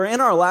We're in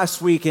our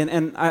last week,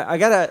 and I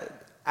got to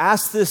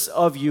ask this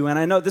of you, and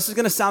I know this is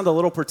going to sound a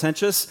little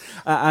pretentious.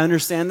 I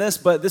understand this,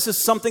 but this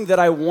is something that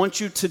I want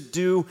you to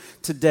do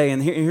today,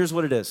 and here's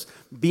what it is.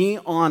 Be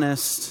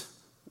honest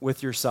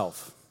with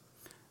yourself.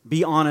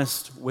 Be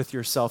honest with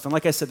yourself. And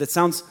like I said, it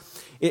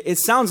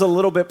sounds a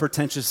little bit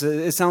pretentious.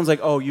 It sounds like,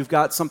 oh, you've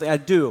got something. I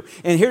do.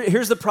 And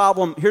here's the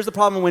problem. Here's the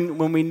problem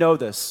when we know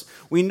this.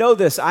 We know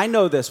this. I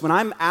know this. When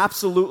I'm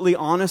absolutely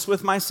honest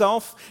with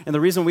myself, and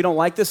the reason we don't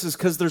like this is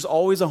because there's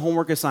always a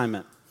homework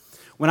assignment.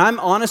 When I'm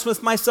honest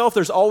with myself,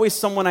 there's always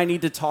someone I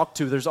need to talk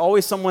to. There's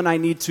always someone I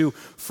need to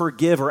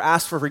forgive or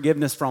ask for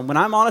forgiveness from. When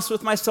I'm honest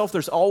with myself,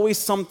 there's always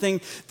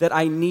something that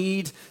I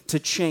need to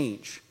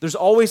change. There's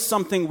always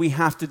something we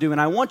have to do.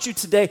 And I want you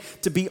today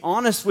to be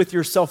honest with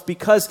yourself,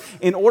 because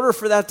in order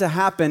for that to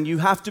happen, you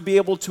have to be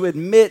able to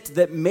admit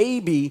that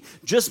maybe,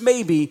 just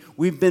maybe,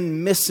 we've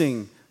been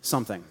missing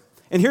something.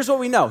 And here's what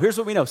we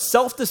know.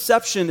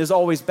 Self-deception is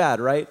always bad,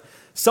 right?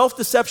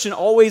 Self-deception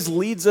always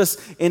leads us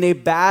in a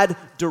bad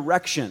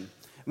direction.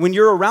 When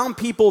you're around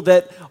people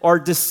that are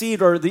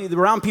deceived, or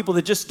around people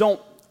that just don't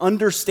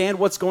understand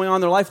what's going on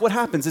in their life, what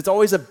happens? It's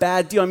always a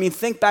bad deal. I mean,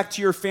 think back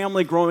to your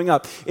family growing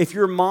up. If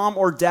your mom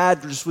or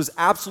dad just was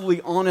absolutely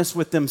honest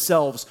with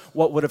themselves,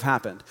 what would have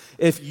happened?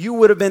 If you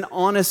would have been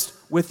honest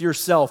with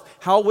yourself,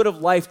 how would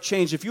have life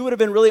changed? If you would have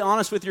been really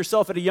honest with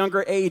yourself at a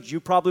younger age, you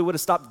probably would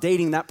have stopped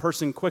dating that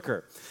person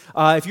quicker.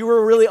 If you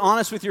were really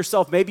honest with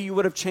yourself, maybe you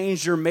would have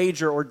changed your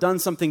major or done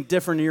something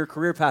different in your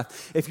career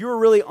path. If you were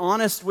really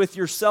honest with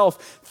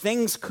yourself,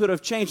 things could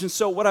have changed. And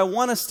so what I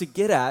want us to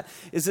get at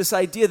is this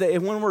idea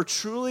that when we're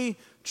truly,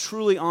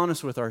 truly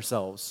honest with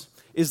ourselves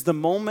is the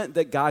moment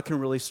that God can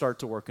really start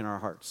to work in our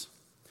hearts.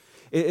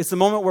 It's the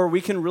moment where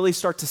we can really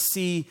start to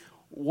see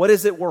what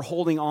is it we're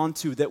holding on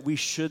to that we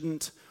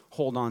shouldn't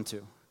hold on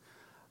to.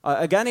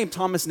 A guy named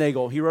Thomas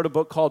Nagel, he wrote a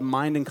book called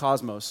Mind and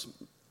Cosmos.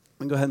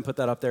 I'm going to go ahead and put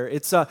that up there.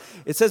 It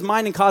says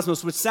Mind and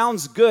Cosmos, which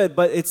sounds good,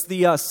 but it's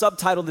the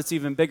subtitle that's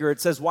even bigger. It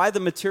says, Why the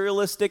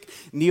Materialistic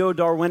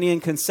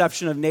Neo-Darwinian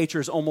Conception of Nature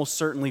is Almost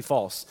Certainly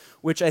False,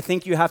 which I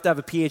think you have to have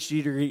a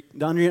PhD degree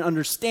to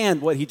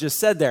understand what he just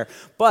said there.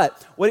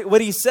 But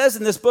what he says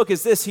in this book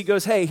is this. He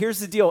goes, hey, here's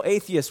the deal.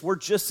 Atheists, we're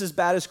just as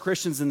bad as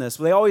Christians in this.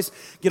 They always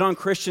get on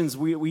Christians.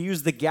 We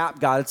use the gap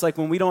God. It's like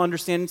when we don't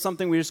understand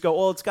something, we just go,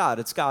 oh, it's God,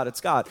 it's God,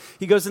 it's God.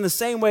 He goes, in the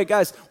same way,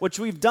 guys, what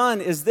we've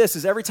done is this,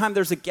 is every time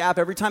there's a gap,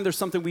 every time there's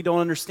something we don't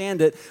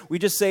understand it, we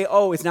just say,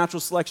 oh, it's natural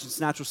selection,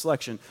 it's natural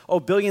selection. Oh,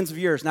 billions of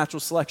years,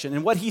 natural selection.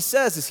 And what he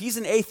says is, he's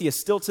an atheist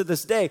still to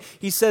this day.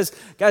 He says,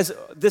 guys,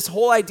 this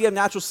whole idea of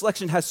natural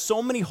selection has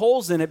so many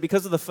holes in it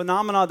because of the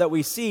phenomena that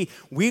we see.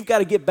 We've got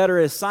to get better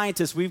as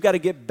scientists. We've got to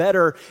get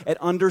better at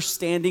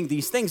understanding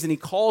these things. And he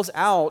calls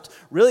out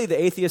really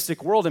the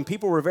atheistic world, and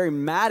people were very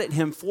mad at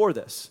him for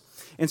this.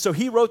 And so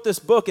he wrote this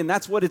book, and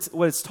that's what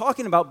it's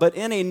talking about. But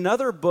in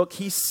another book,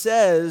 he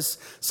says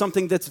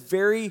something that's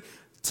very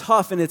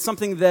tough, and it's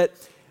something that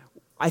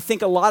I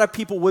think a lot of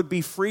people would be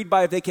freed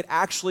by if they could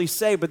actually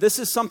say, but this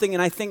is something,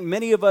 and I think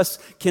many of us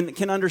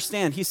can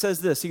understand. He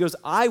says this, he goes,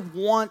 I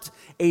want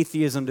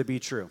atheism to be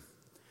true,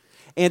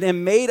 and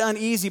am made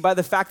uneasy by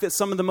the fact that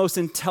some of the most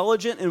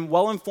intelligent and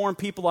well-informed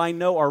people I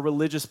know are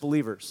religious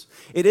believers.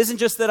 It isn't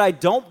just that I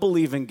don't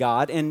believe in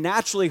God and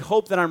naturally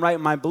hope that I'm right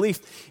in my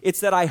belief,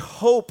 it's that I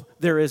hope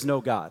there is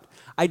no God.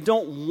 I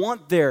don't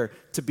want there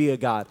to be a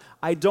God.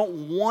 I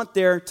don't want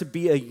there to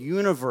be a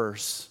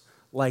universe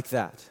like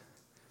that.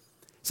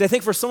 See, I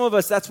think for some of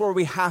us, that's where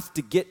we have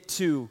to get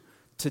to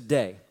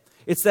today.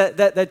 It's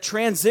that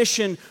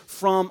transition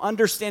from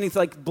understanding to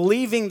like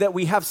believing that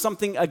we have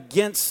something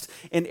against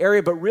an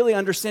area, but really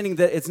understanding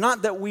that it's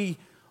not that we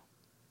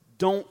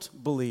don't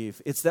believe,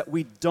 it's that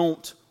we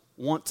don't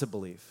want to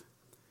believe.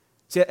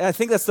 See, I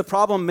think that's the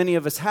problem many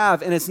of us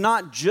have, and it's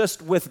not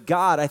just with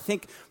God. I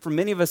think for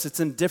many of us, it's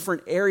in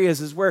different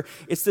areas, is where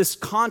it's this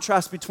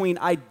contrast between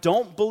I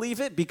don't believe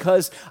it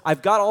because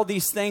I've got all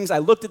these things. I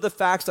looked at the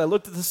facts. I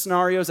looked at the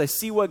scenarios. I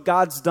see what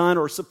God's done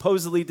or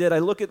supposedly did. I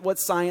look at what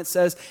science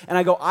says, and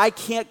I go, I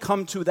can't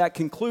come to that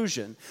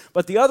conclusion.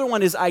 But the other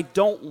one is I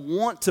don't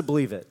want to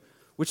believe it,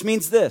 which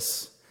means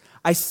this.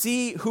 I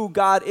see who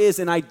God is,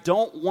 and I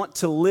don't want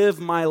to live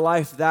my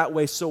life that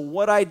way. So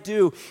what I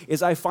do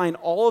is I find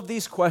all of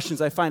these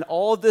questions, I find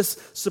all of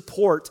this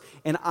support,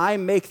 and I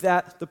make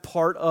that the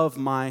part of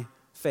my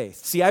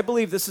faith. See, I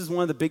believe this is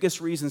one of the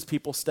biggest reasons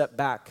people step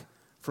back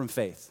from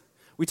faith.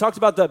 We talked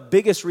about the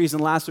biggest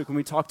reason last week when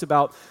we talked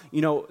about,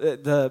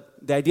 the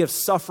idea of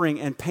suffering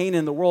and pain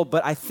in the world.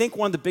 But I think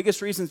one of the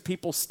biggest reasons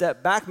people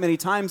step back many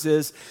times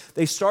is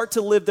they start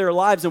to live their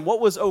lives. And what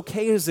was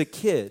okay as a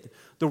kid,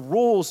 the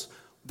rules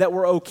that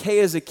were okay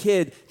as a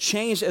kid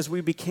changed as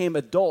we became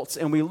adults,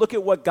 and we look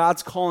at what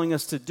God's calling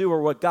us to do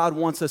or what God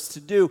wants us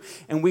to do,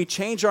 and we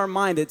change our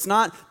mind. It's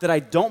not that I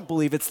don't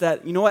believe, it's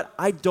that, you know what,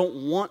 I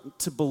don't want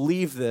to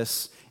believe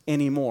this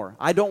anymore.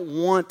 I don't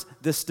want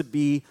this to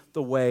be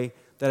the way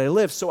that I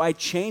live. So I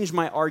change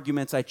my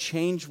arguments, I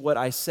change what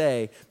I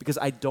say because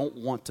I don't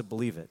want to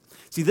believe it.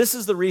 See, this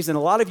is the reason.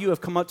 A lot of you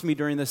have come up to me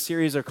during this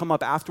series or come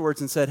up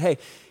afterwards and said, hey,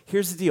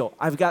 here's the deal.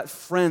 I've got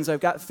friends, I've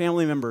got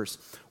family members.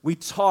 We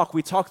talk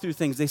through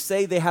things. They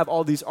say they have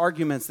all these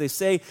arguments. They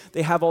say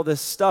they have all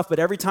this stuff, but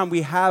every time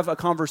we have a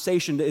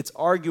conversation, it's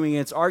arguing,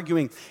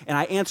 and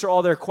I answer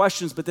all their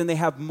questions, but then they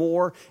have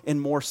more and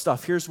more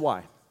stuff. Here's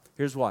why.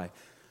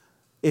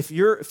 If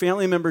your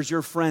family members,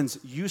 your friends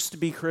used to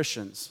be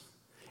Christians,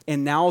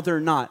 and now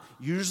they're not,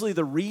 usually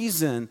the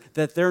reason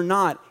that they're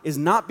not is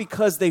not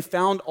because they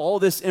found all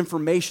this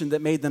information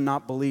that made them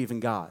not believe in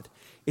God.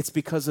 It's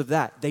because of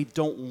that. They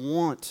don't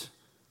want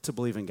to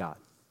believe in God.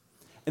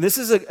 And this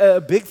is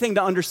a big thing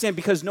to understand,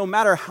 because no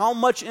matter how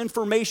much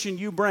information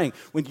you bring,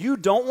 when you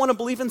don't want to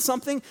believe in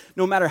something,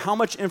 no matter how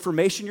much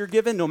information you're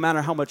given, no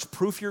matter how much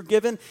proof you're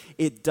given,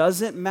 it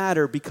doesn't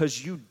matter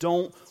because you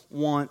don't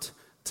want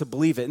to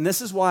believe it. And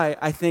this is why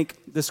I think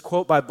this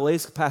quote by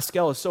Blaise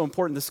Pascal is so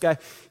important. This guy,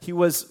 he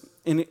was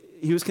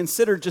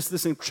considered just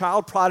this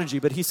child prodigy,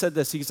 but he said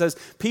this. He says,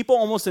 people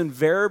almost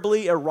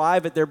invariably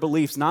arrive at their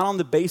beliefs not on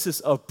the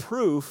basis of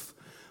proof,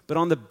 but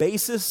on the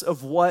basis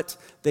of what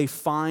they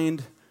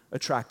find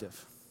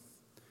attractive.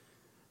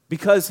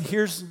 Because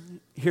here's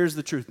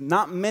the truth.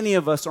 Not many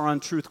of us are on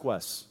truth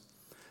quests.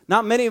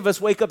 Not many of us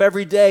wake up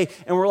every day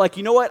and we're like,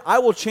 you know what? I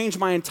will change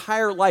my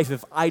entire life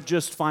if I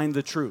just find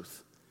the truth.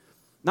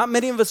 Not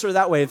many of us are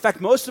that way. In fact,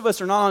 most of us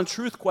are not on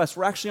truth quests.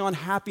 We're actually on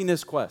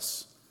happiness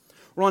quests.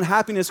 We're on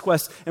happiness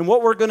quests. And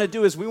what we're going to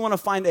do is we want to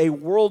find a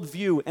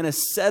worldview and a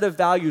set of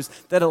values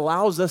that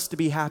allows us to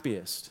be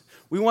happiest.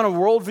 We want a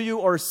worldview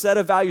or a set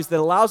of values that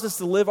allows us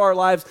to live our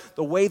lives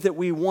the way that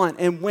we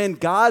want. And when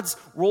God's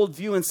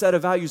worldview and set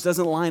of values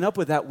doesn't line up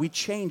with that, we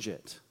change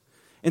it.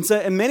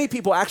 And many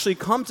people actually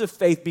come to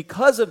faith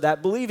because of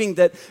that, believing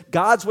that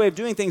God's way of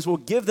doing things will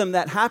give them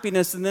that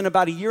happiness. And then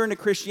about a year into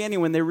Christianity,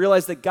 when they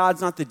realize that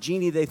God's not the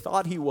genie they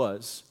thought he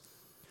was,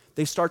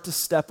 they start to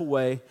step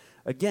away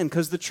again.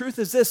 Because the truth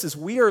is this, is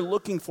we are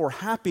looking for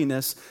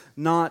happiness,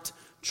 not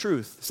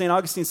truth. St.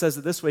 Augustine says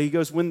it this way. He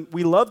goes, when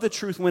we love the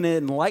truth when it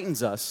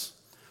enlightens us,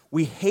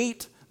 we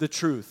hate the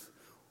truth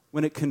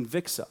when it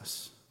convicts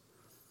us.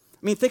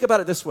 I mean, think about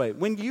it this way.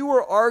 When you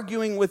were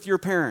arguing with your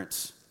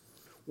parents,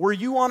 were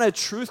you on a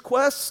truth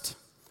quest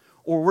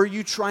or were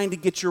you trying to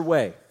get your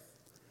way?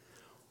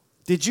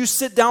 Did you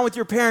sit down with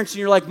your parents and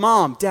you're like,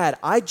 Mom, Dad,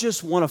 I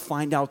just want to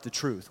find out the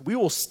truth. We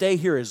will stay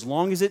here as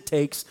long as it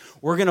takes.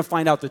 We're going to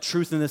find out the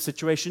truth in this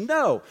situation.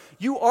 No,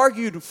 you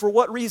argued for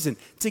what reason?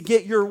 To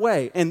get your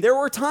way. And there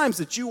were times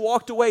that you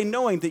walked away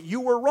knowing that you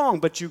were wrong,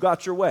 but you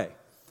got your way.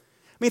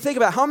 I mean, think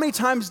about how many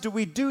times do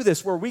we do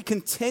this where we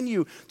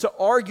continue to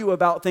argue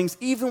about things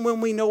even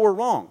when we know we're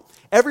wrong?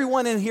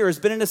 Everyone in here has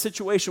been in a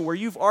situation where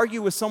you've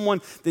argued with someone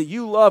that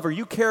you love or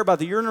you care about,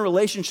 that you're in a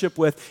relationship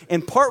with,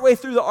 and partway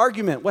through the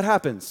argument, what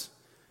happens?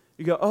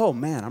 You go, oh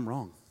man, I'm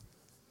wrong.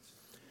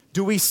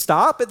 Do we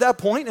stop at that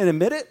point and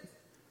admit it?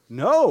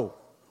 No,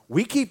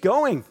 we keep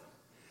going.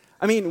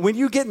 I mean, when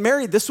you get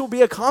married, this will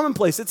be a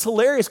commonplace. It's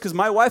hilarious because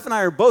my wife and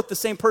I are both the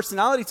same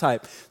personality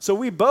type. So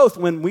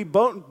when we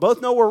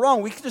both know we're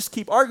wrong, we can just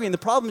keep arguing. The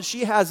problem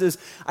she has is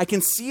I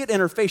can see it in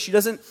her face. She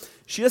doesn't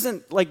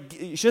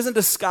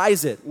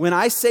disguise it. When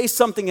I say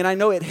something and I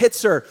know it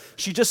hits her,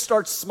 she just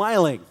starts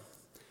smiling.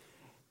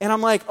 And I'm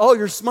like, oh,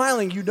 you're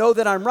smiling. You know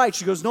that I'm right.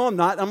 She goes, no, I'm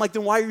not. I'm like,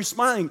 then why are you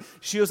smiling?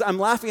 She goes, I'm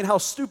laughing at how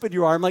stupid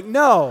you are. I'm like,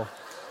 no.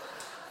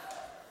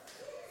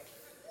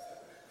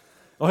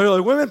 Oh, you're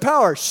like, women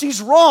power.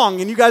 She's wrong,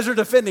 and you guys are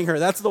defending her.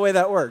 That's the way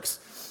that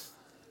works.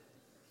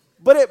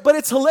 But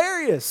it's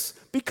hilarious,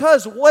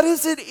 because what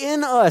is it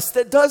in us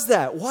that does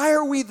that? Why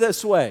are we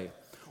this way?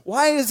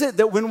 Why is it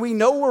that when we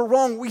know we're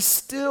wrong, we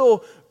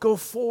still go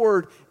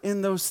forward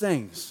in those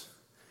things?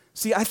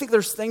 See, I think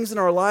there's things in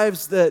our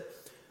lives that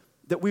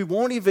we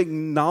won't even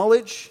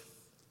acknowledge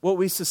what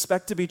we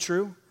suspect to be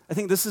true. I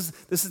think this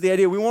is the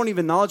idea. We won't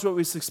even acknowledge what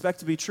we suspect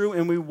to be true,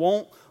 and we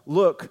won't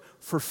look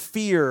for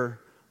fear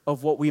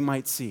of what we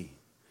might see.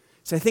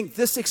 So I think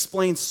this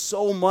explains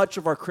so much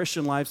of our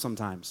Christian life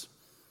sometimes.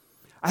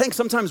 I think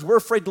sometimes we're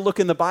afraid to look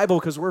in the Bible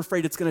because we're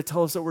afraid it's going to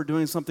tell us that we're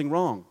doing something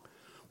wrong.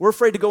 We're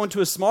afraid to go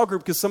into a small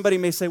group because somebody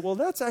may say, well,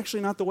 that's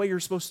actually not the way you're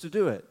supposed to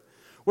do it.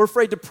 We're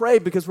afraid to pray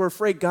because we're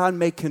afraid God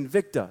may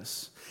convict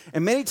us.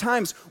 And many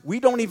times we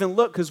don't even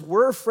look because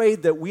we're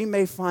afraid that we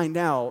may find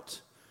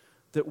out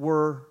that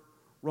we're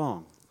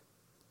wrong.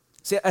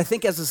 See, I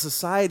think as a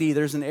society,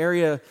 there's an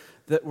area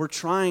that we're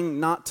trying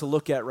not to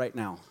look at right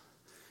now.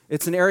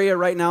 It's an area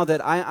right now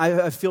that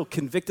I feel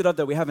convicted of,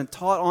 that we haven't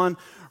taught on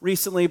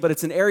recently, but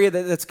it's an area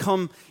that's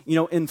come,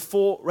 in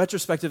full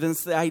retrospective, and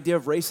it's the idea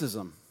of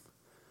racism.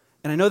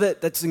 And I know that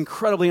that's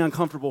incredibly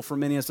uncomfortable for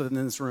many of us in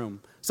this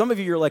room. Some of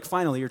you are like,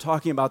 finally, you're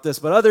talking about this,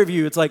 but other of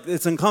you, it's like,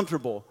 it's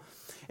uncomfortable.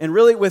 And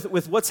really,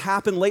 with what's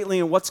happened lately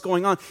and what's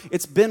going on,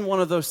 it's been one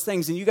of those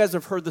things, and you guys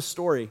have heard the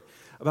story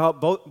about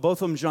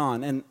Botham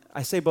Jean, and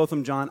I say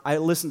Botham Jean, I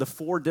listened to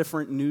 4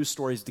 different news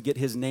stories to get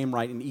his name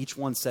right, and each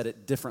one said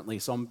it differently.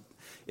 So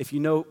If you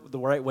know the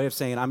right way of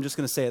saying it, I'm just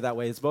going to say it that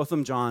way. It's both of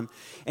them John.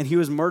 And he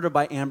was murdered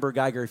by Amber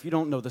Geiger. If you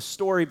don't know the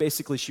story,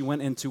 basically she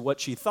went into what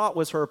she thought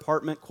was her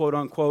apartment, quote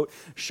unquote,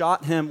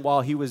 shot him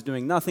while he was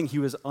doing nothing. He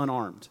was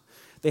unarmed.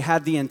 They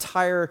had the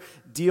entire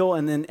deal,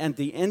 and then at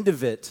the end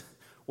of it,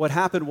 what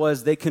happened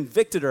was they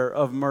convicted her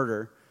of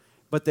murder,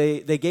 but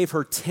they gave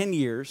her 10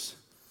 years.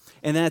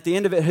 And then at the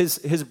end of it,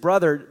 his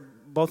brother,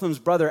 Botham's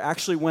brother,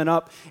 actually went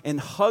up and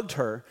hugged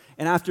her.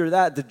 And after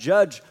that, the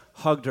judge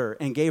hugged her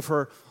and gave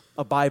her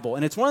a Bible.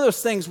 And it's one of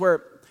those things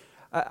where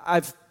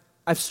I've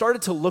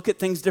started to look at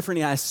things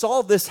differently. I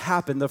saw this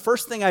happen. The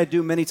first thing I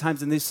do many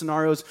times in these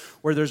scenarios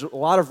where there's a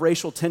lot of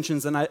racial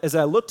tensions, and as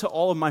I look to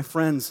all of my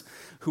friends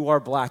who are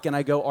black, and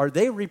I go, are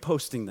they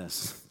reposting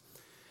this?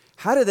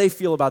 How do they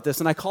feel about this?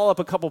 And I call up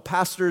a couple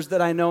pastors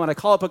that I know, and I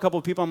call up a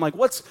couple people. I'm like,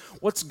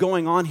 what's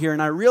going on here?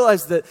 And I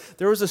realized that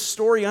there was a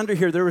story under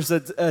here. There was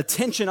a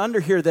tension under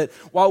here that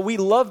while we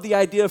love the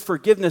idea of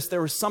forgiveness,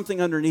 there was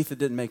something underneath that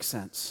didn't make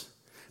sense.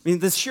 I mean,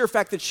 the sheer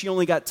fact that she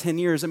only got 10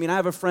 years. I mean, I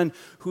have a friend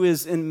who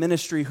is in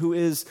ministry, who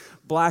is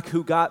black,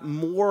 who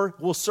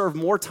will serve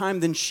more time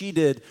than she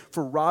did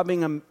for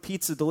robbing a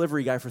pizza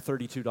delivery guy for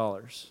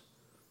 $32.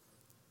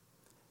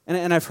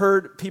 And I've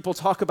heard people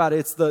talk about it.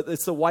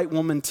 It's the white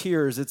woman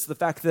tears. It's the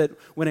fact that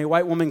when a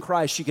white woman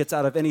cries, she gets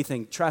out of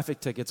anything, traffic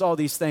tickets, all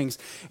these things.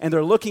 And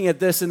they're looking at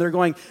this and they're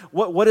going,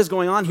 what is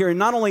going on here? And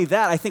not only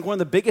that, I think one of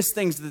the biggest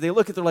things that they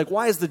look at, they're like,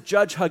 why is the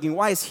judge hugging?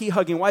 Why is he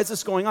hugging? Why is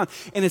this going on?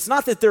 And it's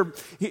not that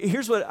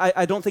here's what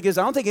I don't think is,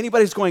 I don't think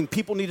anybody's going,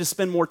 people need to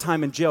spend more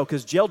time in jail,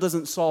 because jail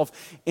doesn't solve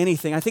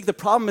anything. I think the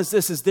problem is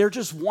they're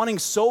just wanting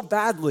so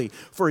badly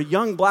for a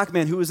young black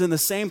man who was in the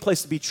same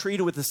place to be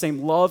treated with the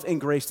same love and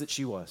grace that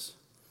she was.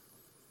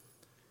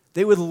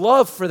 They would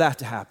love for that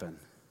to happen.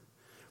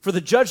 For the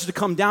judge to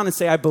come down and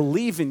say, I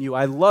believe in you,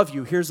 I love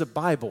you, here's a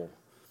Bible.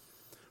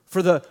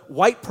 For the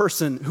white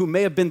person who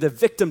may have been the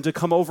victim to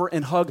come over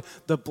and hug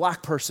the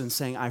black person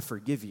saying, I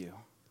forgive you.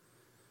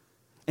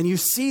 And you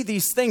see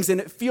these things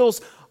and it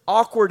feels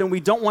awkward and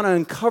we don't want to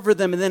uncover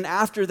them. And then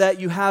after that,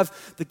 you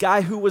have the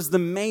guy who was the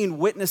main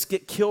witness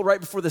get killed right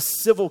before the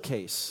civil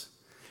case.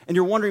 And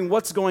you're wondering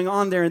what's going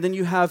on there. And then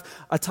you have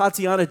a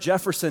Tatiana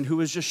Jefferson who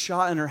was just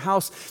shot in her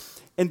house.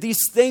 And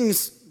these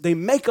things, they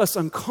make us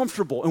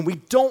uncomfortable, and we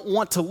don't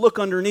want to look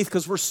underneath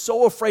because we're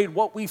so afraid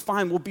what we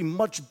find will be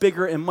much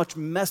bigger and much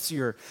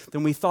messier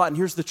than we thought. And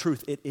here's the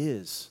truth, it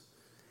is.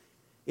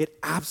 It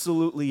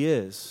absolutely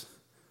is.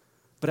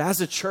 But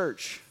as a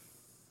church,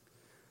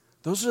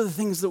 those are the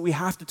things that we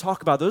have to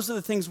talk about. Those are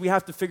the things we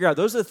have to figure out.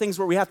 Those are the things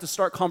where we have to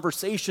start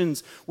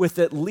conversations with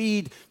that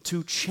lead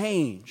to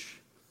change.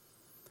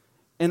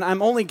 And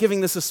I'm only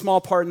giving this a small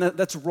part, and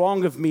that's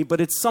wrong of me,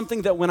 but it's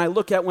something that when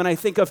I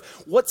think of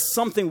what's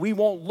something we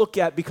won't look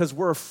at because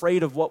we're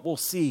afraid of what we'll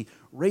see,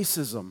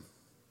 racism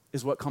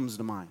is what comes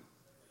to mind.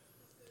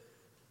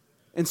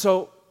 And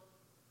so,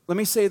 let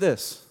me say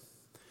this.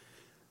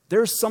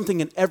 There's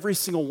something in every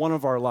single one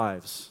of our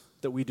lives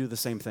that we do the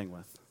same thing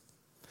with.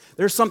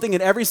 There's something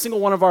in every single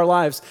one of our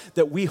lives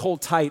that we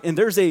hold tight, and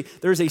there's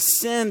a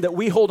sin that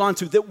we hold on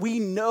to that we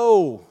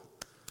know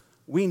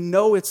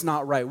it's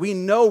not right. We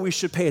know we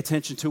should pay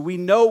attention to. We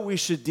know we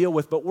should deal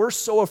with, but we're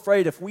so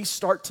afraid if we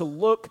start to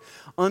look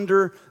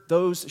under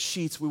those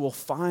sheets, we will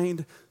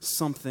find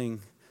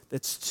something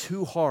that's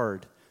too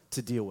hard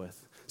to deal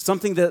with.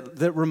 Something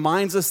that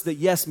reminds us that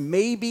yes,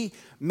 maybe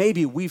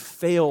we've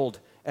failed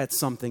at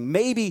something.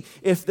 Maybe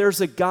if there's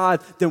a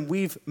God, then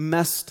we've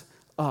messed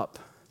up.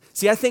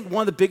 See, I think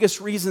one of the biggest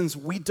reasons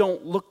we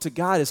don't look to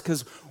God is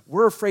because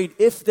we're afraid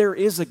if there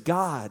is a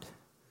God,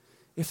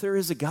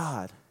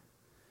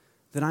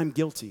 then I'm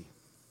guilty.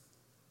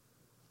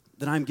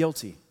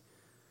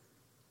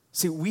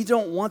 See, we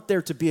don't want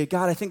there to be a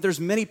God. I think there's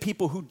many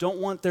people who don't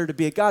want there to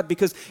be a God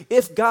because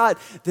if God,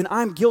 then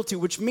I'm guilty,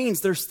 which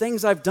means there's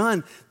things I've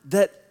done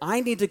that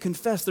I need to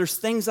confess. There's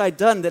things I've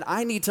done that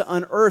I need to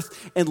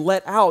unearth and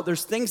let out.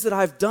 There's things that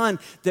I've done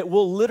that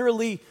will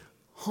literally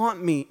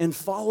haunt me and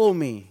follow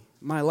me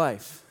my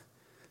life.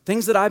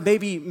 Things that I've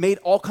maybe made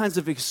all kinds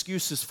of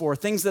excuses for,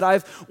 things that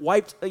I've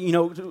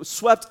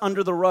swept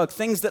under the rug,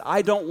 things that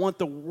I don't want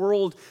the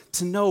world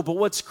to know. But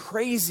what's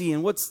crazy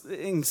and what's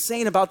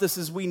insane about this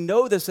is we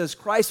know this as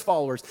Christ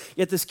followers,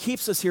 yet this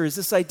keeps us here, is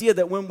this idea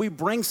that when we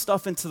bring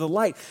stuff into the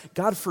light,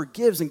 God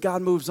forgives and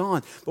God moves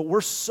on. But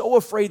we're so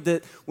afraid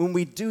that when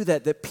we do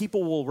that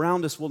people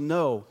around us will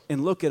know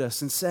and look at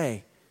us and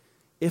say,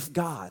 if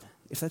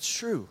that's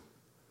true,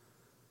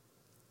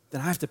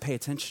 then I have to pay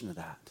attention to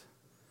that.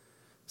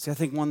 See, I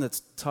think one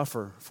that's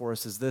tougher for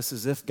us is this,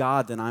 is if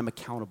God, then I'm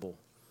accountable.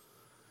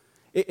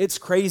 It's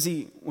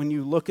crazy when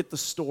you look at the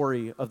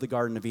story of the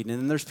Garden of Eden,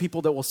 and there's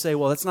people that will say,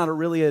 well, that's not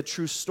really a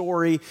true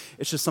story,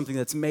 it's just something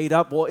that's made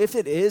up. Well, if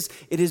it is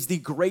the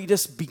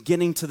greatest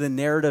beginning to the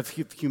narrative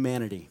of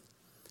humanity.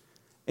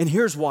 And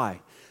here's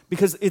why.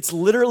 Because it's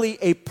literally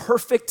a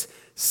perfect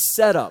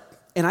setup.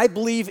 And I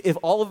believe if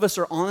all of us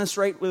are honest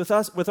right with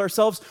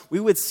ourselves, we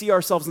would see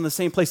ourselves in the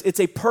same place. It's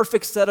a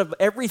perfect setup.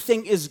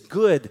 Everything is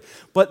good.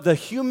 But the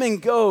human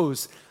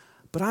goes,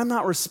 but I'm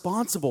not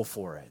responsible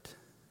for it.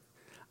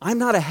 I'm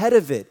not ahead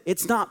of it.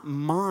 It's not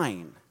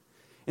mine.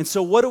 And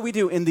so what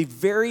do? In the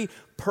very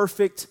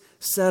perfect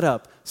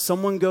setup,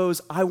 someone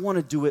goes, I want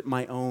to do it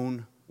my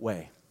own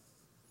way.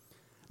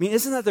 I mean,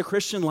 isn't that the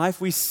Christian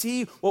life? We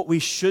see what we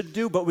should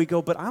do, but we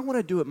go, but I want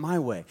to do it my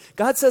way.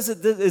 God says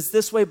it is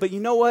this way, but you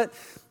know what?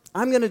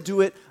 I'm going to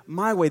do it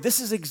my way. This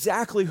is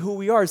exactly who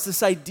we are. It's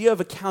this idea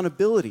of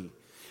accountability.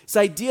 It's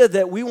the idea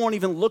that we won't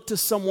even look to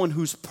someone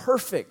who's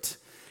perfect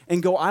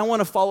and go, I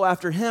want to follow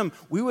after him.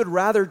 We would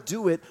rather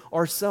do it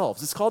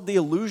ourselves. It's called the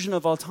illusion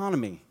of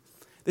autonomy.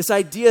 This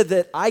idea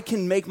that I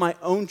can make my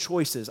own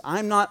choices.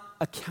 I'm not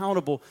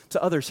accountable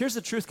to others. Here's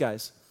the truth,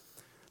 guys.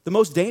 The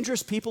most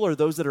dangerous people are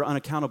those that are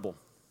unaccountable.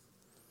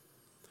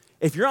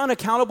 If you're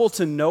unaccountable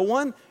to no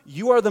one,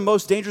 you are the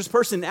most dangerous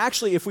person.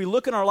 Actually, if we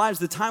look in our lives,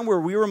 the time where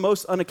we were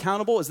most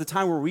unaccountable is the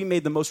time where we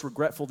made the most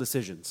regretful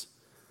decisions.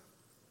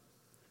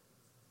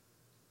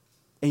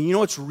 And you know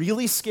what's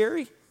really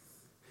scary?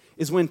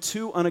 Is when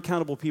two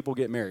unaccountable people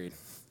get married.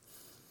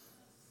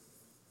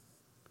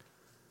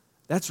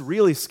 That's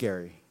really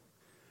scary.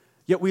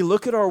 Yet we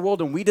look at our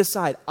world and we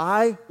decide,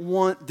 I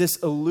want this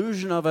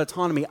illusion of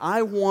autonomy.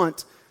 I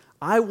want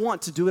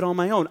to do it on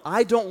my own.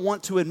 I don't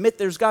want to admit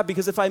there's God,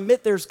 because if I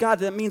admit there's God,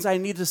 that means I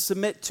need to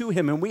submit to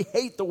him. And we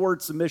hate the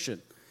word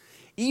submission.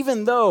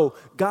 Even though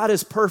God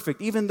is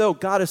perfect, even though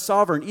God is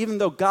sovereign, even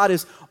though God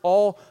is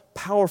all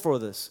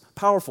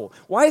powerful.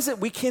 Why is it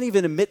we can't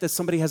even admit that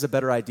somebody has a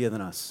better idea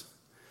than us?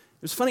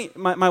 It was funny,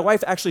 my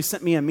wife actually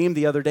sent me a meme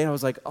the other day, and I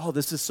was like, oh,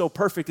 this is so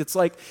perfect. It's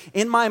like,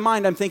 in my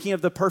mind, I'm thinking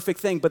of the perfect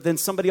thing, but then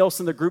somebody else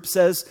in the group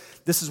says,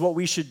 this is what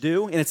we should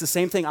do, and it's the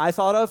same thing I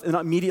thought of, and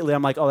immediately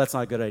I'm like, oh, that's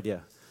not a good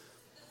idea.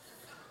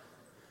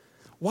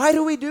 Why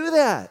do we do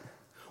that?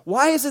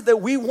 Why is it that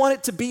we want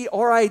it to be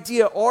our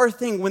idea, our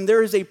thing, when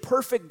there is a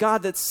perfect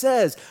God that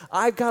says,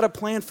 I've got a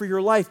plan for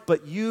your life,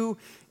 but you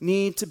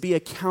need to be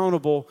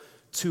accountable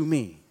to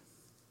me?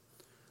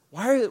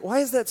 Why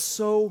is that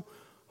so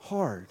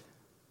hard?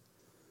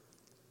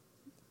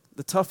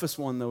 The toughest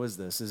one, though, is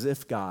this, is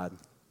if God,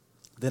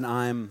 then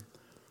I'm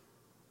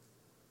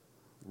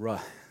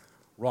wrong.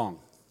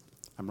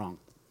 I'm wrong.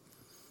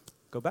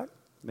 Go back?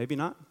 Maybe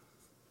not.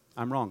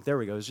 I'm wrong. There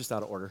we go. It's just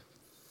out of order.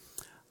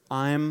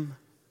 I'm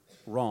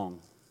wrong.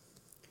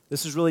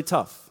 This is really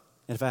tough.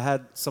 And if I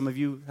had some of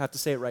you have to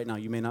say it right now,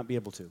 you may not be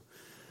able to.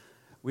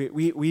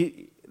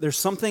 There's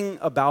something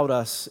about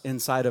us,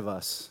 inside of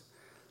us,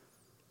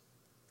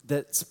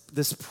 that's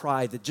this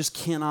pride that just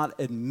cannot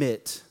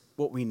admit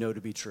what we know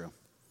to be true.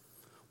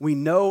 We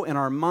know in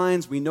our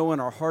minds, we know in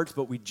our hearts,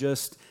 but we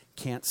just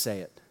can't say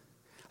it.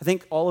 I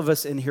think all of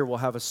us in here will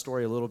have a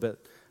story a little bit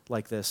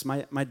like this.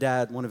 My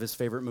dad, one of his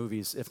favorite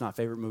movies, if not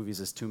favorite movies,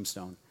 is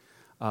Tombstone.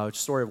 Which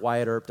story of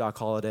Wyatt Earp, Doc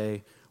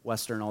Holliday,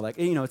 Western, all that.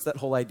 You know, it's that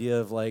whole idea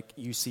of like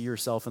you see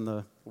yourself in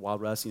the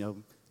Wild West, you know,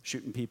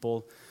 shooting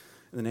people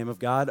in the name of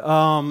God.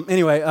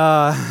 Anyway,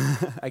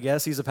 I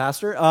guess he's a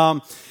pastor.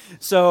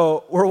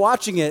 So we're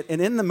watching it,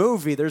 and in the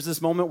movie, there's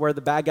this moment where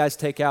the bad guys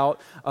take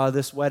out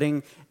this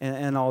wedding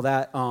and all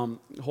that,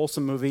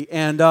 wholesome movie,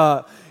 and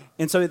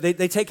so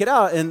they take it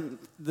out, and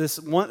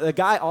the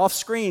guy off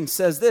screen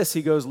says this.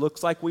 He goes,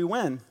 "Looks like we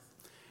win,"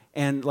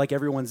 and like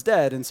everyone's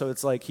dead, and so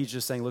it's like he's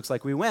just saying, "Looks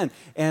like we win,"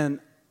 and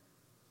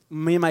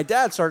me and my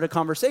dad started a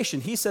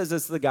conversation. He says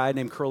it's the guy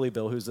named Curly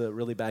Bill, who's a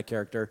really bad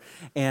character,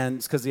 and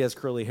it's because he has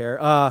curly hair.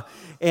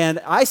 And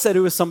I said it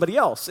was somebody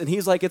else, and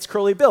he's like, it's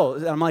Curly Bill.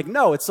 And I'm like,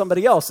 no, it's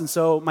somebody else. And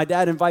so my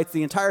dad invites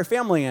the entire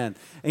family in, and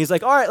he's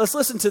like, all right, let's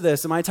listen to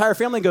this. And my entire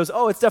family goes,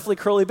 oh, it's definitely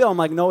Curly Bill. I'm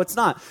like, no, it's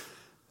not.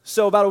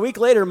 So about a week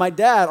later, my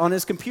dad on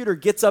his computer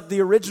gets up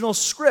the original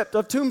script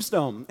of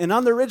Tombstone, and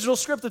on the original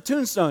script of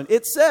Tombstone,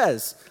 it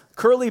says,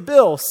 Curly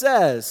Bill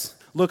says,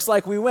 looks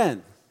like we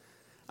win.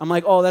 I'm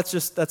like, oh,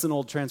 that's an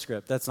old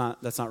transcript. That's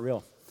not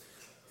real.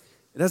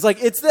 And it's like,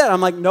 it's that.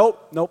 I'm like,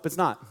 nope, it's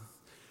not.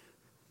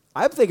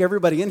 I think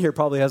everybody in here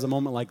probably has a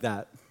moment like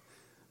that.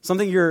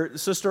 Something your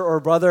sister or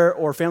brother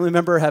or family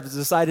member has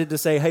decided to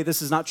say, hey,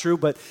 this is not true,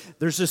 but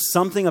there's just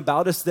something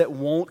about us that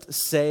won't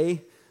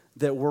say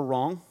that we're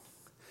wrong.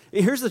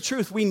 Here's the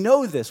truth. We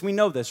know this,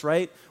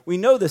 right? We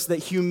know this,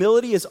 that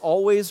humility is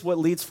always what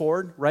leads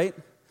forward, right?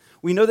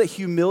 We know that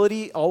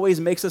humility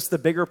always makes us the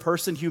bigger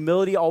person.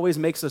 Humility always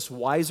makes us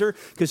wiser,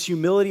 because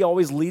humility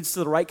always leads to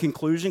the right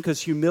conclusion, because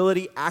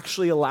humility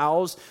actually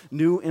allows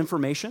new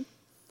information.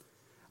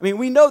 I mean,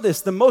 we know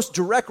this. The most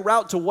direct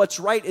route to what's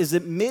right is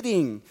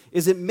admitting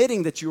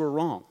that you were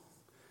wrong.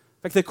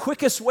 In fact, the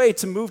quickest way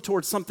to move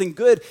towards something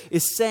good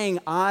is saying,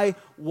 I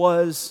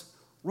was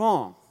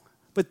wrong.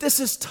 But this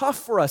is tough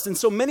for us. And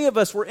so many of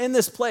us, we're in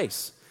this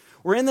place.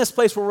 We're in this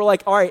place where we're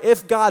like, all right,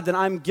 if God, then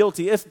I'm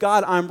guilty. If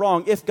God, I'm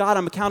wrong. If God,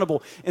 I'm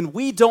accountable. And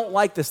we don't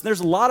like this. And there's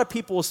a lot of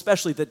people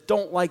especially that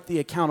don't like the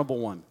accountable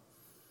one.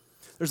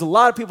 There's a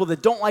lot of people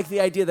that don't like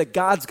the idea that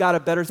God's got a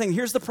better thing.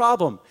 Here's the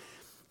problem.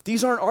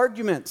 These aren't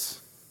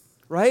arguments,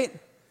 right?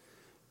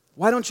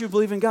 Why don't you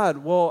believe in God?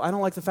 Well, I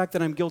don't like the fact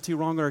that I'm guilty,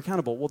 wrong, or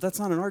accountable. Well, that's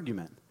not an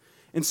argument.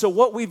 And so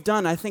what we've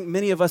done, I think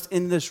many of us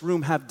in this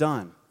room have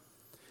done,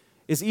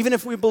 is even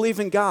if we believe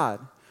in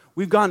God,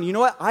 We've gone, you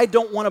know what? I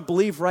don't want to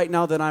believe right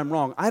now that I'm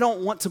wrong. I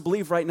don't want to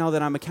believe right now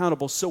that I'm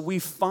accountable. So we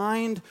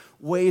find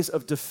ways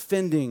of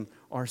defending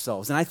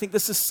ourselves. And I think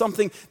this is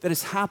something that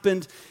has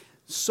happened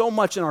so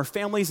much in our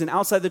families and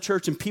outside the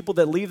church and people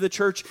that leave the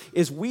church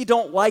is we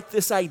don't like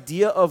this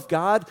idea of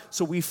God,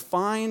 so we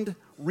find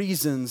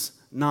reasons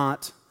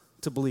not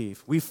to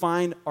believe. We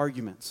find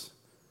arguments.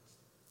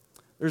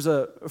 There's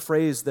a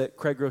phrase that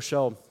Craig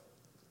Rochelle,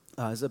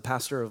 as a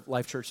pastor of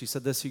Life Church, he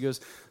said this. He goes,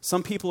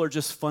 some people are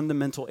just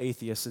fundamental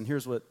atheists, and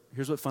here's what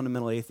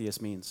fundamental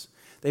atheist means.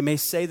 They may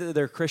say that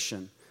they're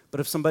Christian, but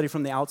if somebody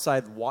from the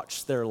outside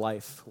watched their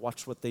life,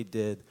 watched what they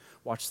did,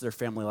 watched their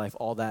family life,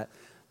 all that,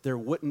 there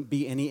wouldn't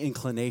be any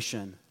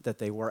inclination that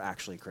they were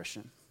actually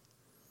Christian.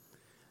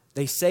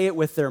 They say it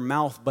with their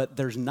mouth, but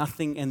there's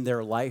nothing in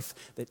their life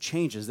that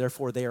changes.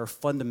 Therefore, they are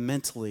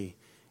fundamentally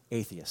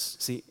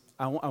atheists. See,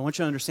 I want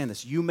you to understand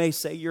this. You may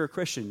say you're a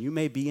Christian. You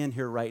may be in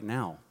here right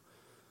now.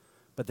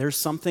 But there's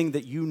something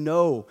that you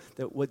know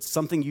that what's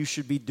something you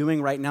should be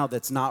doing right now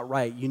that's not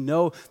right. You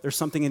know there's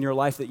something in your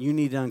life that you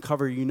need to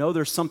uncover. You know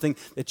there's something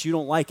that you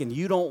don't like, and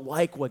you don't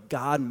like what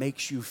God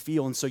makes you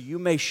feel. And so you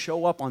may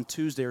show up on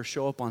Tuesday or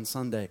show up on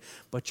Sunday,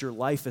 but your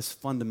life is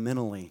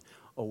fundamentally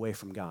away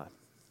from God.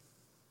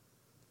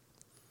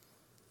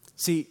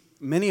 See,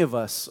 many of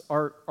us,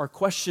 our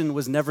question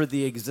was never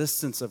the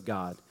existence of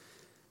God.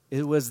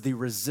 It was the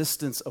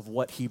resistance of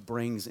what he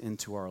brings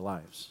into our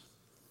lives.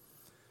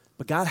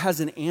 But God has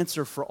an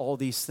answer for all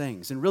these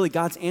things. And really,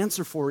 God's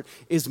answer for it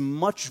is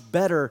much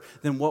better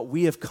than what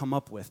we have come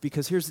up with.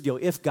 Because here's the deal.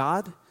 If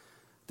God,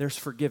 there's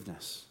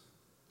forgiveness.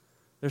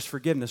 There's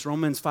forgiveness.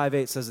 Romans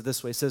 5:8 says it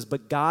this way. It says,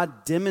 but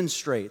God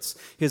demonstrates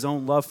his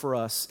own love for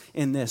us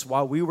in this.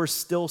 While we were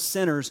still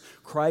sinners,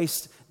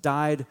 Christ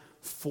died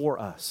for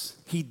us.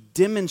 He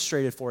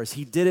demonstrated for us.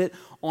 He did it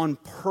on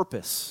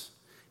purpose.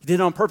 He did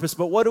it on purpose.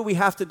 But what do we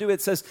have to do?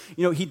 It says,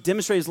 he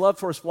demonstrated his love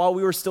for us while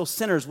we were still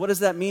sinners. What does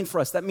that mean for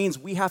us? That means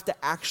we have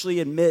to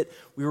actually admit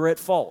we were at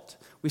fault.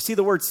 We see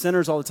the word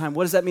sinners all the time.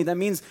 What does that mean? That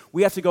means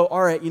we have to go,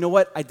 all right, you know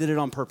what? I did it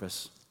on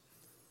purpose.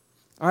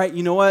 All right,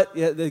 you know what?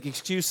 Yeah, the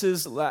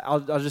excuses,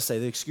 I'll just say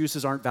the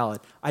excuses aren't valid.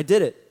 I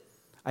did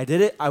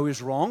it. I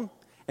was wrong.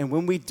 And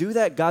when we do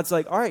that, God's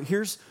like, all right,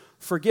 here's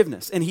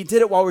forgiveness. And he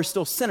did it while we were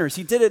still sinners.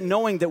 He did it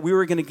knowing that we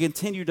were going to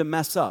continue to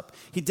mess up.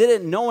 He did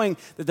it knowing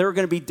that there were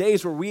going to be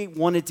days where we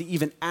wanted to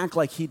even act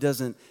like he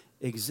doesn't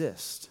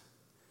exist.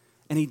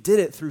 And he did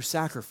it through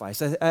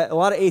sacrifice. A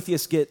lot of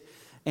atheists get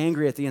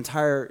angry at the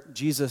entire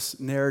Jesus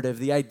narrative,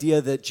 the idea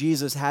that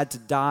Jesus had to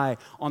die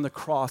on the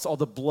cross, all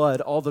the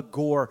blood, all the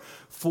gore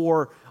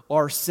for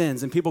our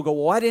sins. And people go,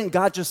 well, why didn't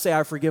God just say,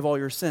 I forgive all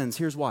your sins?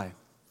 Here's why.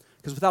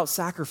 Because without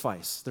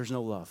sacrifice, there's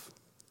no love.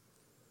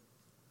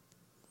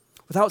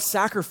 Without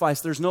sacrifice,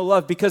 there's no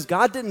love, because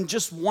God didn't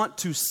just want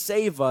to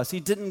save us.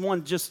 He didn't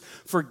want to just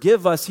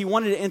forgive us. He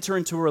wanted to enter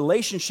into a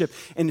relationship.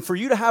 And for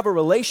you to have a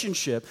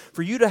relationship,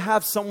 for you to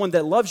have someone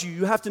that loves you,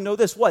 you have to know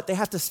this. What? They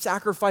have to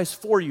sacrifice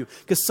for you,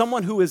 because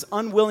someone who is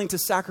unwilling to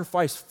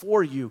sacrifice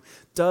for you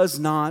does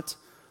not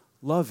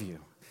love you.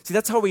 See,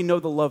 that's how we know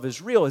the love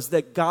is real, is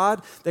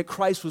that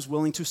Christ was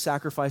willing to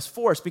sacrifice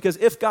for us. Because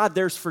if God,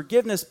 there's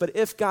forgiveness, but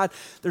if God,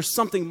 there's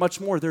something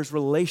much more. There's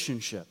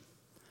relationship.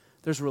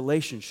 There's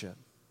relationship.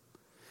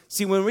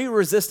 See, when we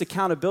resist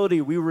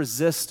accountability, we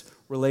resist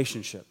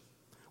relationship.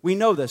 We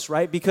know this,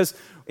 right? Because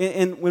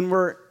when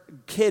we're a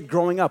kid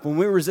growing up, when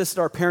we resisted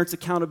our parents'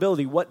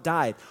 accountability, what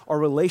died? Our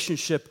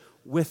relationship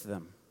with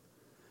them.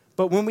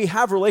 But when we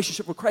have a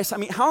relationship with Christ, I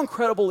mean, how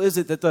incredible is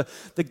it that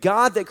the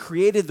God that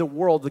created the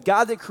world, the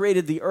God that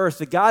created the earth,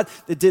 the God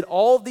that did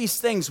all of these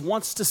things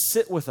wants to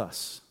sit with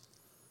us,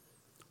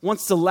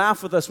 wants to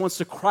laugh with us, wants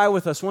to cry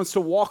with us, wants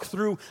to walk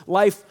through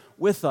life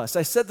with us.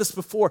 I said this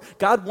before.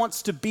 God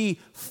wants to be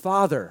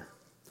Father,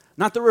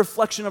 not the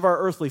reflection of our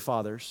earthly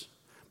fathers,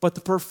 but the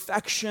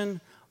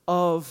perfection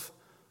of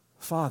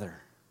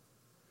Father.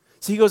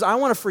 So he goes, I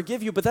want to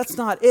forgive you, but that's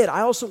not it.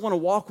 I also want to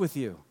walk with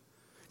you,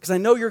 because I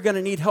know you're going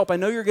to need help. I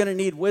know you're going to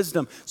need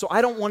wisdom. So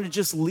I don't want to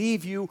just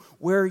leave you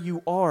where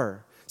you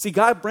are. See,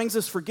 God brings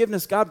us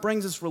forgiveness. God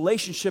brings us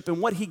relationship. And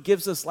what he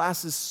gives us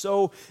last is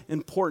so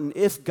important.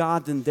 If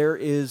God, then there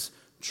is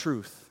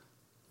truth.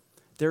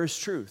 There is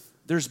truth.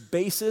 There's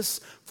basis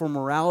for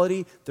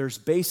morality. There's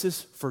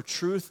basis for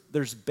truth.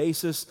 There's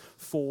basis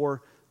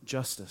for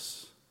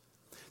justice.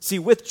 See,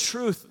 with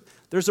truth,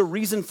 there's a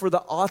reason for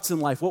the oughts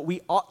in life, what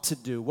we ought to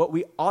do, what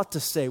we ought to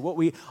say, what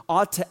we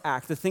ought to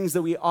act, the things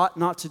that we ought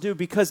not to do.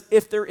 Because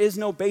if there is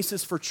no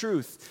basis for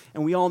truth,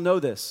 and we all know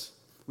this,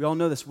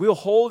 we'll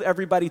hold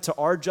everybody to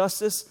our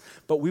justice,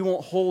 but we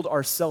won't hold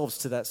ourselves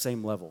to that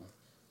same level.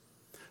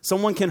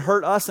 Someone can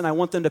hurt us, and I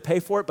want them to pay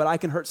for it, but I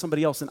can hurt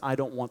somebody else, and I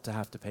don't want to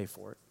have to pay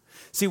for it.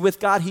 See, with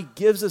God, he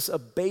gives us a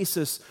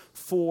basis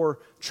for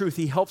truth.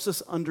 He helps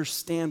us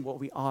understand what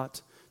we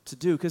ought to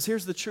do. Because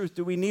here's the truth.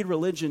 Do we need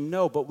religion?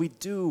 No, but we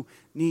do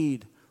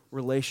need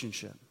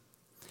relationship.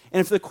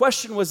 And if the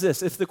question was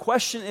this, if the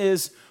question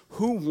is,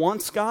 who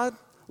wants God?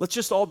 Let's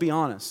just all be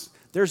honest.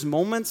 There's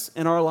moments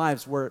in our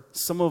lives where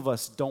some of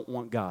us don't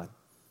want God.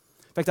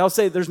 In fact, I'll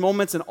say there's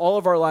moments in all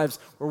of our lives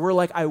where we're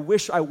like, I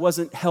wish I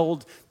wasn't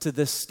held to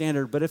this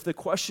standard. But if the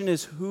question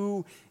is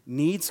who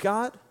needs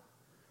God,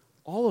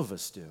 all of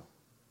us do.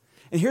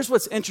 And here's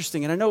what's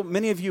interesting, and I know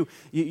many of you,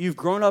 you've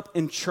grown up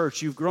in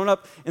church, you've grown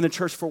up in the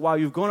church for a while,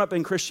 you've grown up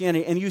in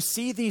Christianity, and you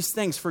see these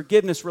things,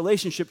 forgiveness,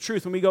 relationship,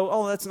 truth, and we go,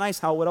 oh, that's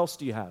nice, what else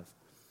do you have?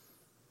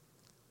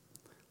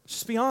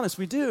 Just be honest,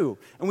 we do.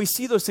 And we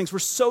see those things. We're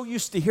so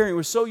used to hearing.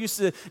 We're so used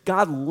to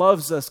God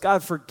loves us.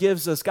 God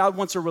forgives us. God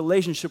wants a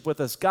relationship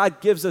with us.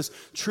 God gives us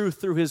truth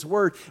through his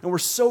word. And we're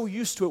so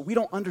used to it, we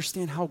don't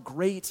understand how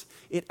great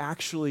it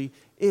actually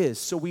is.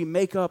 So we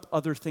make up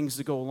other things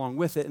to go along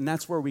with it. And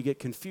that's where we get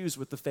confused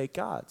with the fake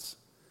gods.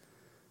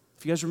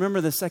 If you guys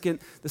remember the second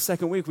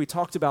week, we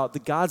talked about the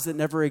gods that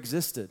never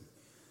existed.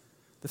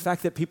 The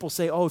fact that people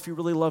say, oh, if you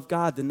really love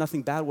God, then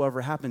nothing bad will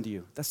ever happen to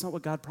you. That's not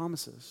what God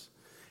promises.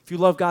 If you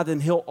love God,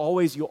 then you'll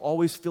always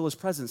feel his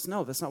presence.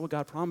 No, that's not what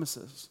God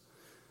promises.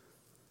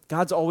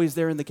 God's always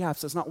there in the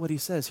gaps. That's not what he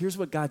says. Here's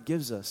what God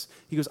gives us.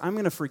 He goes, I'm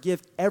going to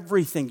forgive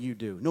everything you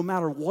do, no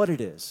matter what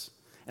it is.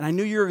 And I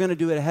knew you were going to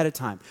do it ahead of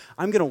time.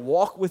 I'm going to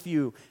walk with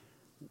you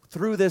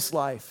through this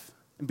life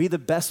and be the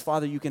best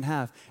father you can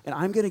have. And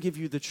I'm going to give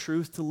you the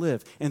truth to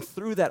live. And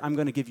through that, I'm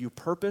going to give you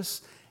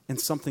purpose and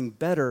something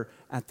better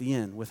at the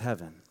end with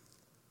heaven.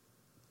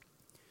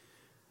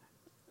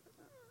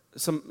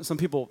 Some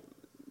people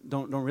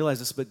don't realize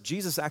this, but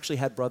Jesus actually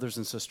had brothers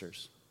and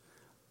sisters.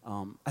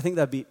 I think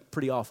that'd be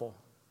pretty awful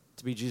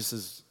to be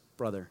Jesus'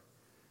 brother.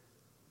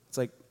 It's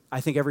like,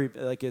 I think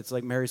it's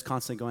like Mary's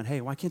constantly going,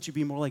 hey, why can't you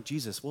be more like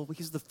Jesus? Well,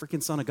 he's the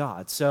freaking Son of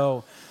God.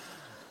 So,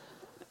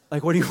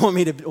 like, what do you want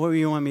me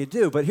to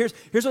do? But here's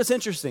what's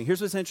interesting.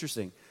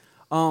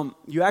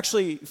 You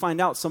actually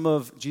find out some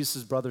of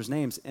Jesus' brothers'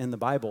 names in the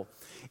Bible.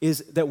 Is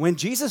that when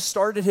Jesus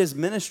started his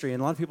ministry,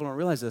 and a lot of people don't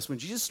realize this, when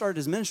Jesus started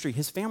his ministry,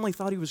 his family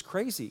thought he was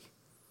crazy.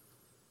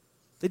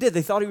 They did.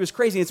 They thought he was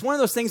crazy. It's one of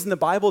those things in the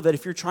Bible that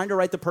if you're trying to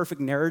write the perfect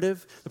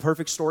narrative, the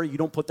perfect story, you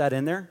don't put that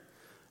in there.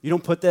 You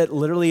don't put that,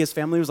 literally his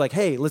family was like,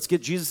 hey, let's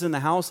get Jesus in the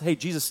house. Hey,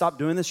 Jesus, stop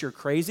doing this. You're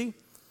crazy.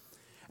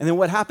 And then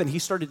what happened? He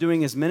started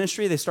doing his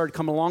ministry. They started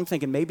coming along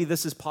thinking maybe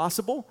this is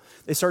possible.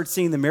 They started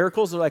seeing the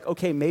miracles. They're like,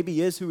 okay, maybe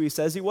he is who he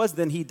says he was.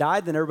 Then he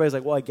died. Then everybody's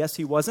like, well, I guess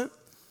he wasn't.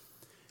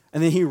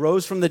 And then he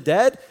rose from the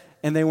dead.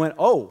 And they went,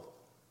 oh,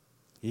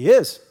 he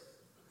is.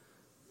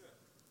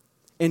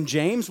 And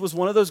James was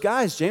one of those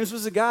guys. James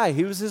was a guy.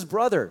 He was his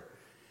brother.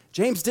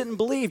 James didn't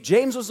believe.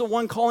 James was the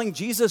one calling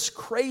Jesus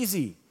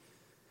crazy.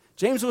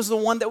 James was the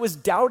one that was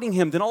doubting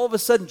him. Then all of a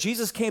sudden,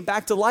 Jesus came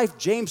back to life.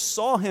 James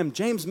saw him.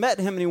 James met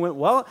him, and he went,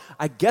 well,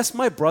 I guess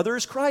my brother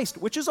is Christ,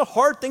 which is a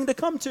hard thing to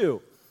come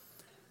to,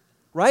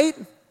 right?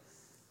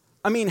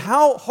 I mean,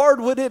 how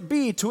hard would it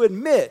be to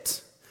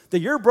admit that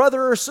your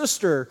brother or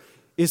sister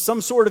is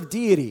some sort of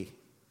deity?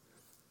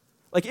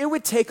 Like, it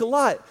would take a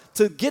lot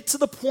to get to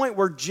the point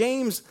where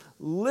James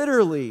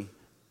literally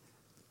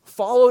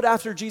followed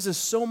after Jesus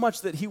so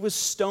much that he was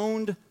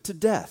stoned to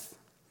death.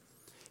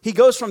 He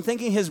goes from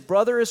thinking his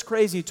brother is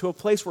crazy to a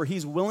place where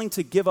he's willing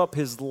to give up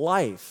his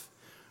life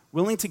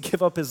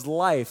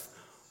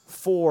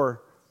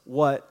for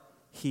what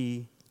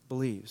he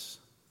believes.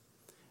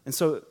 And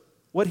so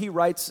what he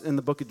writes in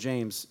the book of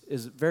James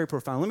is very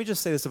profound. Let me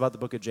just say this about the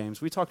book of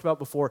James. We talked about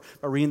before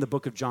about reading the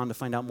book of John to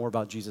find out more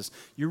about Jesus.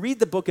 You read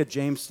the book of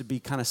James to be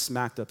kind of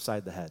smacked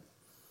upside the head.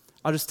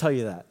 I'll just tell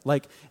you that.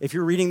 Like, if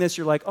you're reading this,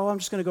 you're like, oh, I'm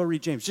just going to go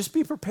read James. Just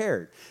be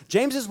prepared.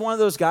 James is one of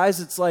those guys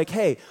that's like,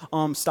 hey,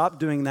 stop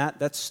doing that.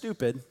 That's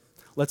stupid.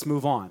 Let's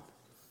move on.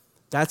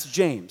 That's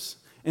James.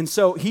 And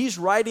so he's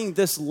writing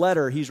this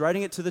letter. He's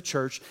writing it to the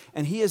church,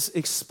 and he is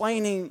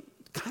explaining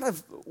kind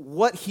of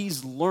what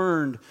he's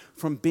learned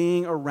from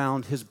being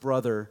around his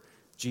brother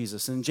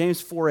Jesus. In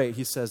James 4:8,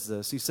 he says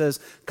this. He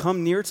says,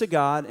 come near to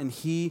God, and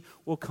he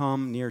will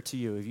come near to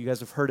you. If you guys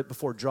have heard it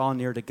before, draw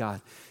near to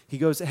God. He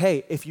goes,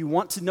 hey, if you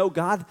want to know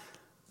God,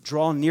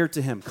 draw near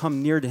to him.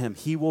 Come near to him.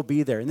 He will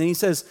be there. And then he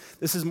says,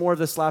 this is more of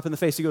the slap in the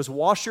face. He goes,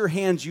 wash your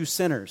hands, you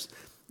sinners.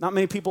 Not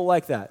many people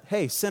like that.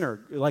 Hey, sinner.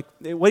 Like,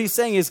 what he's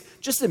saying is,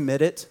 just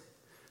admit it.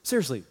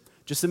 Seriously,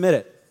 just admit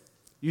it.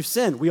 You've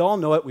sinned. We all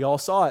know it. We all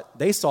saw it.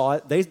 They saw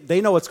it. They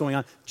know what's going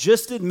on.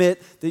 Just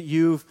admit that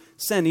you've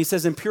sinned. He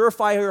says, and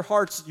purify your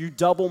hearts, you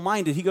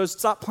double-minded. He goes,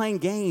 stop playing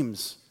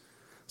games.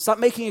 Stop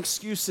making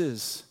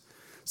excuses.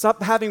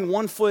 Stop having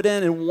one foot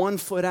in and one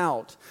foot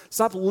out.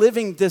 Stop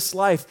living this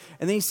life.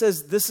 And then he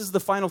says, this is the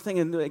final thing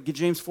in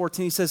James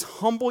 14. He says,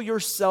 humble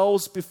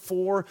yourselves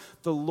before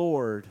the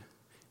Lord,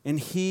 and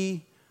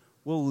he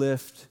will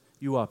lift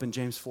you up. In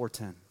James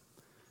 4:10. It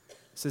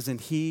says, and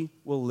he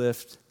will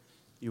lift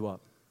you up.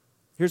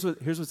 Here's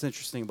what's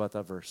interesting about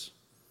that verse.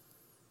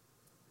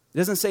 It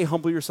doesn't say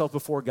humble yourself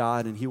before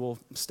God and he will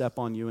step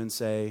on you and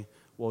say,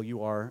 well,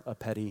 you are a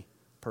petty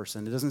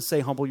person. It doesn't say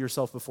humble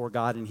yourself before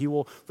God and he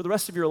will, for the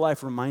rest of your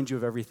life, remind you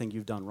of everything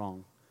you've done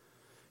wrong.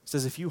 It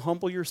says if you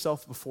humble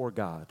yourself before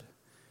God,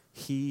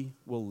 he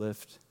will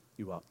lift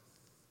you up.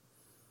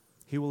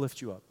 He will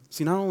lift you up.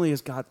 See, not only is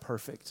God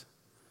perfect,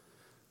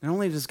 not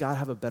only does God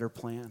have a better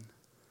plan,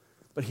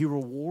 but he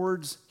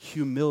rewards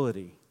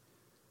humility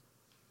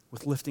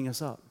with lifting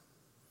us up.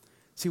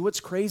 See, what's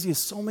crazy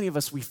is so many of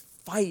us, we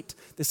fight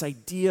this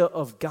idea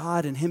of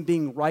God and him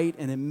being right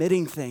and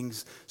admitting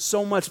things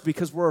so much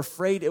because we're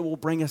afraid it will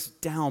bring us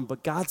down.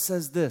 But God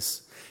says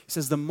this. He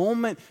says, the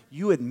moment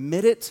you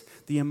admit it,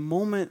 the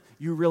moment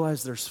you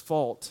realize there's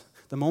fault,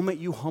 the moment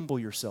you humble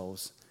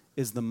yourselves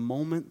is the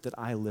moment that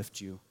I lift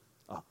you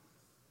up.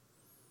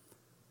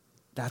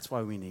 That's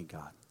why we need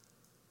God.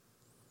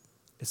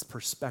 It's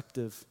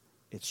perspective,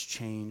 it's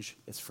change,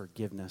 it's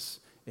forgiveness,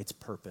 it's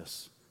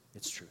purpose,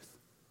 it's truth.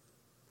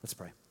 Let's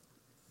pray.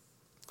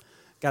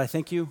 God, I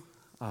thank you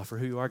for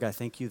who you are. God, I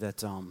thank you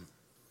that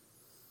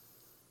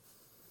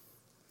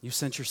you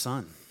sent your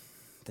son,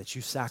 that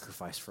you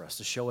sacrificed for us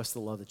to show us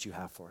the love that you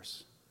have for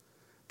us.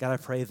 God, I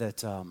pray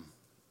that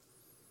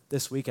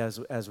this week,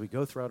 as we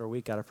go throughout our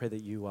week, God, I pray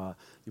that you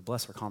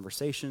bless our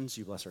conversations,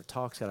 you bless our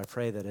talks. God, I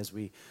pray that as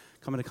we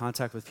come into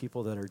contact with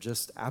people that are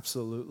just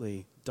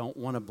absolutely don't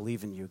want to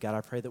believe in you, God,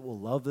 I pray that we'll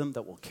love them,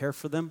 that we'll care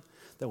for them,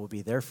 that we'll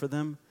be there for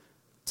them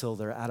till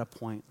they're at a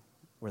point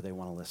where they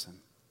want to listen.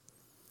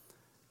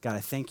 God, I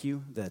thank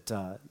you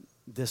that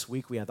this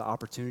week we have the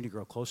opportunity to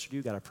grow closer to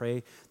you. God, I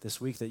pray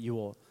this week that you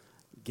will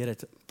get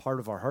it part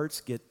of our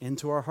hearts, get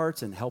into our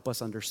hearts, and help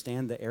us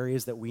understand the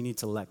areas that we need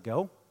to let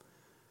go.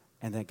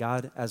 And that,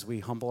 God, as we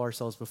humble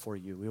ourselves before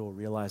you, we will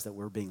realize that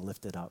we're being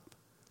lifted up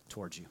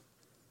towards you.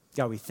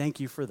 God, we thank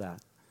you for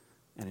that.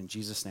 And in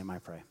Jesus' name I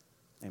pray.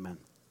 Amen.